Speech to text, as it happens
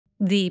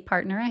the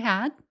partner I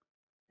had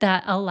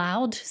that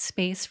allowed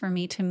space for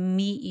me to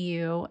meet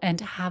you and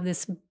to have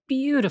this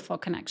beautiful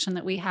connection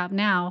that we have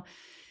now,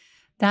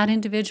 that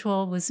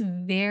individual was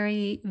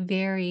very,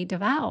 very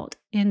devout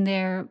in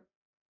their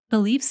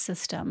belief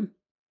system.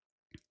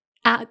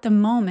 At the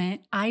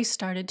moment, I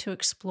started to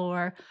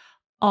explore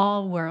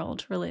all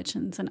world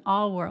religions and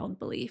all world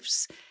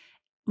beliefs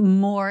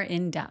more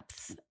in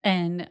depth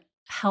and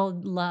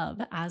held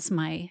love as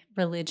my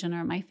religion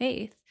or my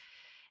faith.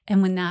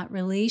 And when that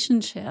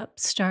relationship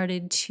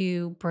started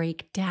to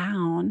break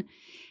down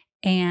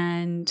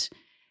and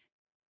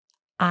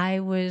I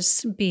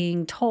was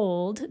being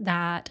told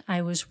that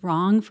I was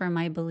wrong for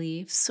my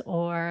beliefs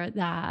or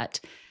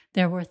that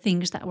there were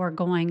things that were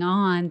going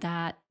on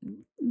that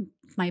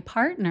my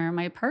partner,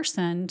 my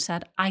person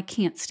said, I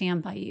can't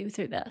stand by you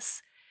through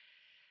this.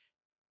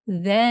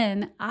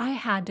 Then I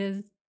had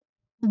to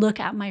look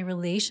at my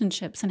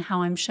relationships and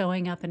how I'm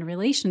showing up in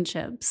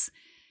relationships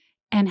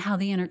and how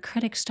the inner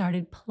critic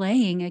started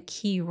playing a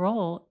key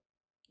role,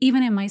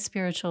 even in my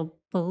spiritual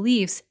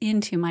beliefs,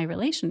 into my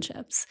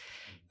relationships.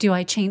 Do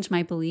I change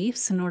my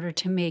beliefs in order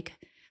to make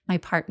my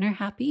partner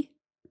happy?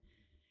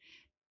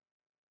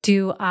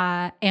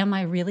 Am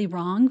I really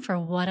wrong for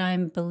what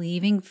I'm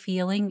believing,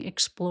 feeling,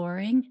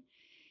 exploring?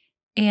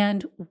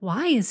 And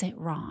why is it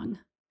wrong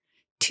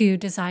to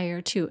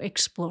desire to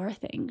explore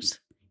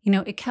things?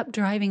 It kept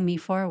driving me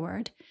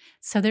forward.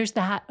 So there's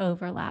that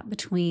overlap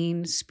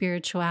between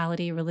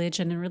spirituality,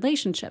 religion, and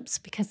relationships,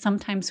 because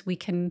sometimes we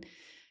can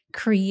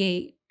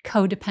create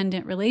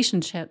codependent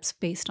relationships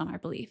based on our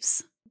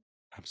beliefs.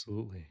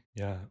 Absolutely.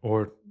 Yeah.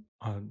 Or,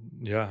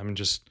 yeah, I mean,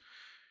 just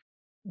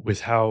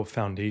with how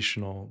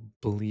foundational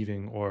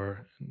believing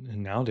or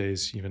and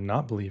nowadays even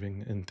not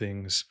believing in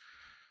things,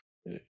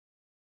 eh,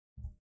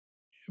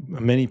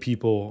 many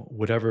people,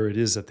 whatever it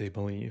is that they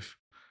believe,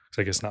 'cause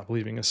I guess not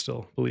believing is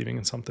still believing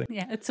in something,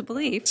 Yeah, it's a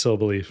belief. still a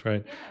belief,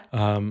 right?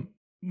 Yeah. Um,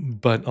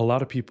 but a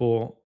lot of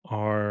people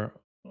are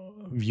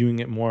viewing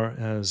it more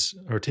as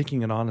or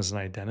taking it on as an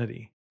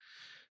identity,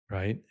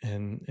 right?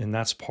 And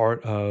that's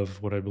part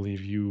of what I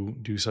believe you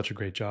do such a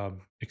great job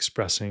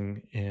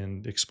expressing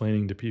and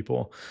explaining to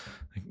people,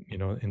 like,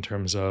 in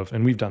terms of,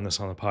 and we've done this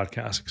on the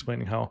podcast,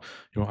 explaining how,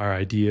 our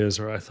ideas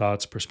or our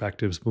thoughts,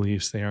 perspectives,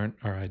 beliefs, they aren't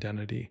our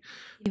identity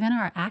Even our in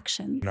our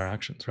actions.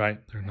 actions,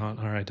 right? They're not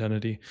Right. our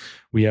identity.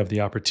 We have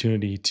the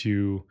opportunity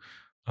to,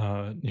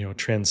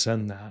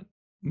 transcend that.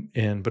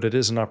 But it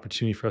is an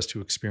opportunity for us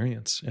to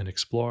experience and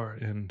explore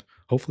and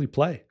hopefully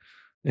play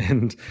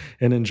and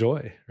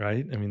enjoy,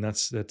 right? I mean,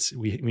 that's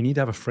we need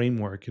to have a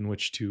framework in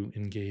which to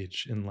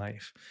engage in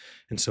life.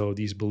 And so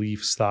these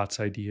beliefs, thoughts,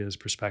 ideas,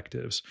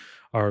 perspectives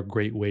are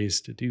great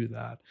ways to do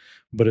that.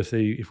 But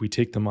if we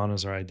take them on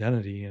as our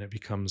identity and it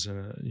becomes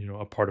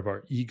a part of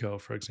our ego,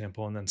 for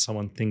example, and then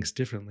someone thinks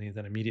differently,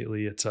 then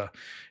immediately it's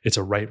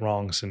a right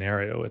wrong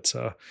scenario. It's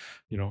a,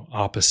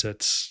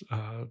 opposites.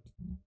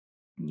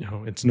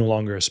 It's no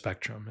longer a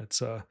spectrum.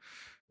 It's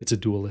a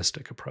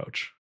dualistic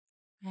approach.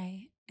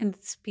 Right. And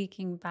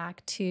speaking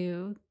back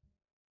to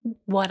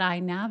what I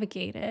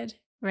navigated,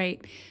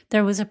 right?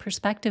 There was a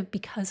perspective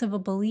because of a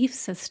belief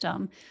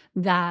system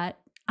that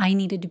I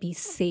needed to be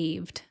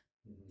saved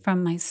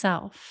from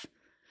myself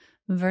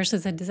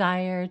versus a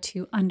desire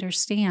to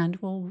understand,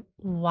 well,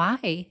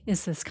 why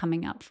is this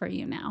coming up for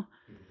you now?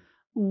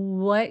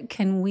 What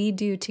can we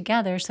do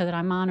together so that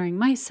I'm honoring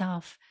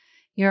myself,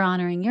 you're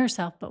honoring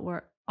yourself, but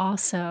we're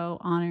also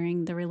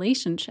honoring the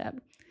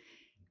relationship?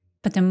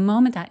 But the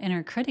moment that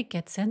inner critic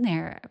gets in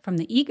there from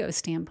the ego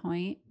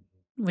standpoint,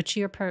 which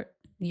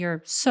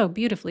you're so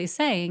beautifully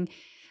saying,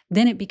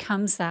 then it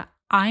becomes that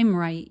I'm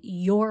right,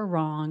 you're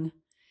wrong.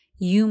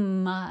 You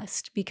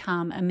must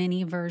become a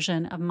mini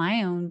version of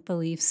my own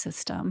belief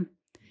system,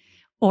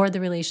 or the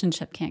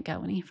relationship can't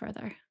go any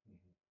further.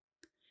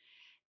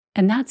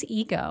 And that's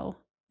ego.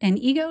 And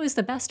ego is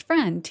the best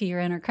friend to your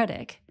inner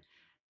critic.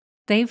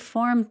 They've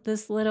formed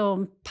this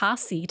little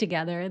posse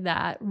together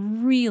that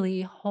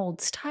really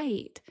holds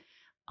tight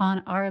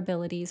on our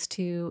abilities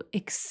to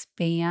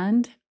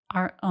expand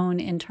our own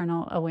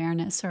internal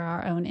awareness or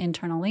our own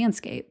internal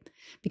landscape,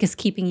 because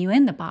keeping you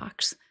in the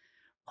box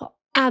will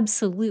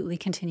absolutely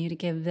continue to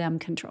give them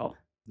control.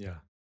 Yeah,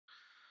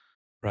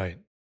 right.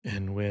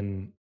 And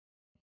when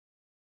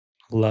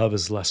love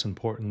is less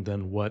important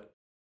than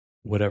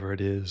whatever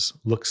it is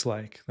looks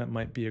like, that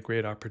might be a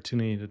great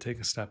opportunity to take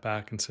a step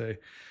back and say,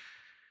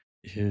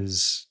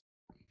 is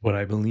what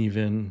I believe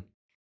in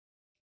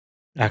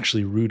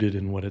actually rooted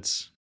in what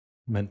it's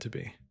meant to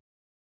be?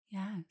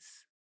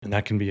 Yes. And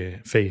that can be a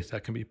faith,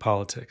 that can be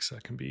politics,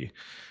 that can be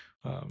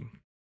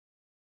um,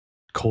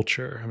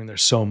 culture. I mean,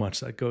 there's so much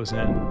that goes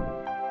in.